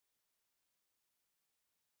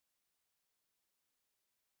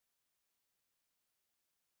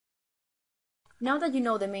Now that you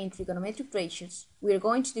know the main trigonometric ratios, we are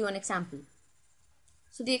going to do an example.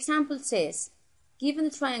 So the example says, given the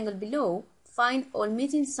triangle below, find all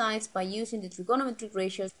missing sides by using the trigonometric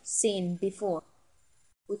ratios seen before.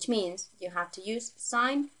 Which means you have to use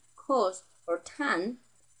sine, cos, or tan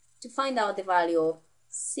to find out the value of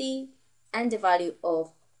C and the value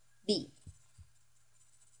of B.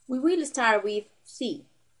 We will start with C.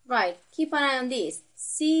 Right, keep an eye on this.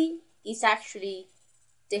 C is actually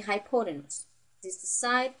the hypotenuse. This is the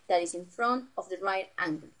side that is in front of the right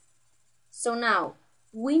angle. So now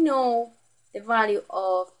we know the value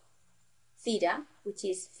of theta, which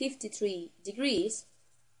is 53 degrees.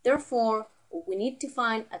 Therefore, we need to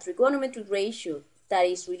find a trigonometric ratio that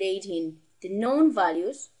is relating the known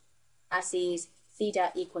values, as is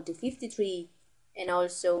theta equal to 53 and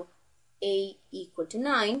also a equal to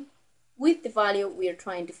 9, with the value we are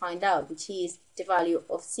trying to find out, which is the value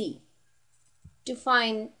of C. To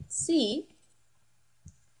find C,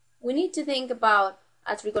 we need to think about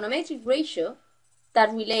a trigonometric ratio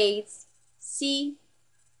that relates C,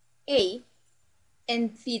 A,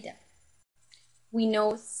 and theta. We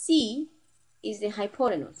know C is the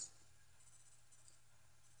hypotenuse.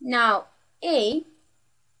 Now, A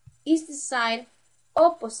is the side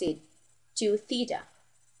opposite to theta.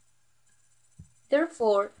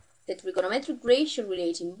 Therefore, the trigonometric ratio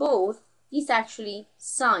relating both is actually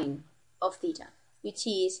sine of theta, which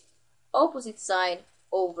is opposite side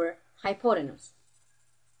over hypotenuse.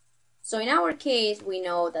 So in our case, we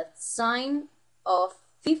know that sine of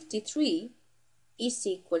 53 is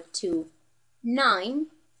equal to 9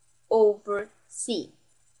 over C,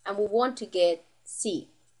 and we want to get C.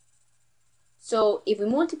 So if we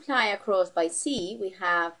multiply across by C, we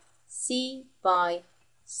have C by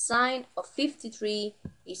sine of 53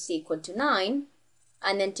 is equal to 9,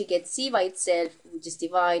 and then to get C by itself, we just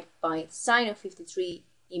divide by sine of 53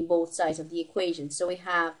 in both sides of the equation. So we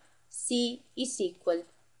have C is equal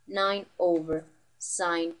 9 over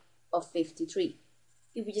sine of 53.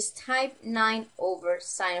 If we just type 9 over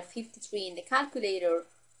sine of 53 in the calculator,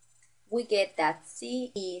 we get that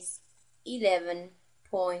C is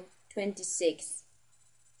 11.26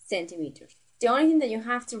 centimeters. The only thing that you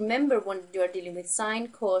have to remember when you are dealing with sine,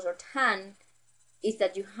 cos, or tan is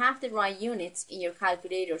that you have the right units in your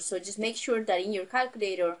calculator. So just make sure that in your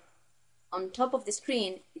calculator, on top of the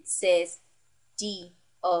screen, it says D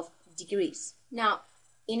of degrees. Now,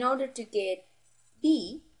 in order to get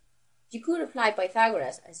B, you could apply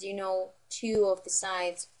Pythagoras, as you know, two of the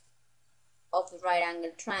sides of the right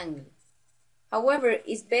angle triangle. However,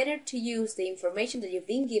 it's better to use the information that you've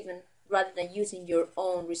been given rather than using your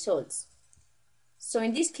own results. So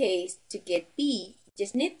in this case, to get B, you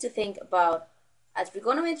just need to think about a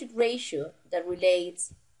trigonometric ratio that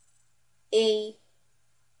relates A,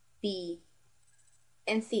 B,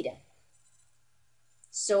 and theta.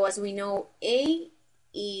 So as we know, A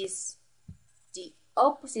is the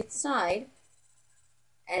opposite side,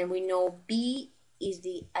 and we know B is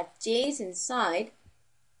the adjacent side,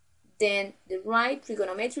 then the right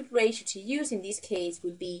trigonometric ratio to use in this case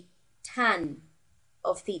will be tan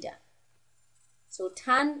of theta. So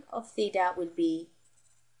tan of theta will be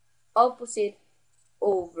opposite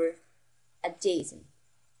over adjacent.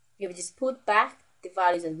 If we just put back the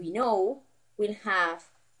values that we know, we'll have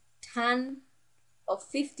tan of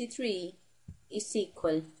 53 is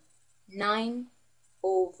equal 9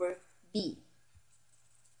 over B.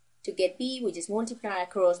 To get B, we just multiply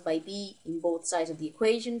across by B in both sides of the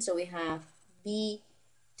equation. So we have B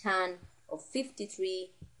tan of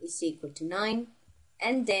 53 is equal to 9.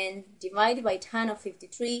 And then divided by tan of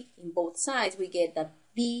 53 in both sides, we get that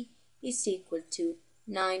B is equal to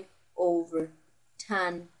 9 over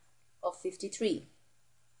tan of 53.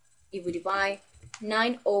 If we divide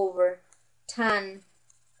 9 over tan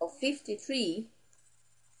of 53,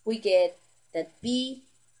 we get that B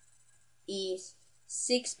is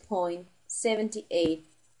 6.78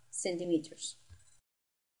 centimeters.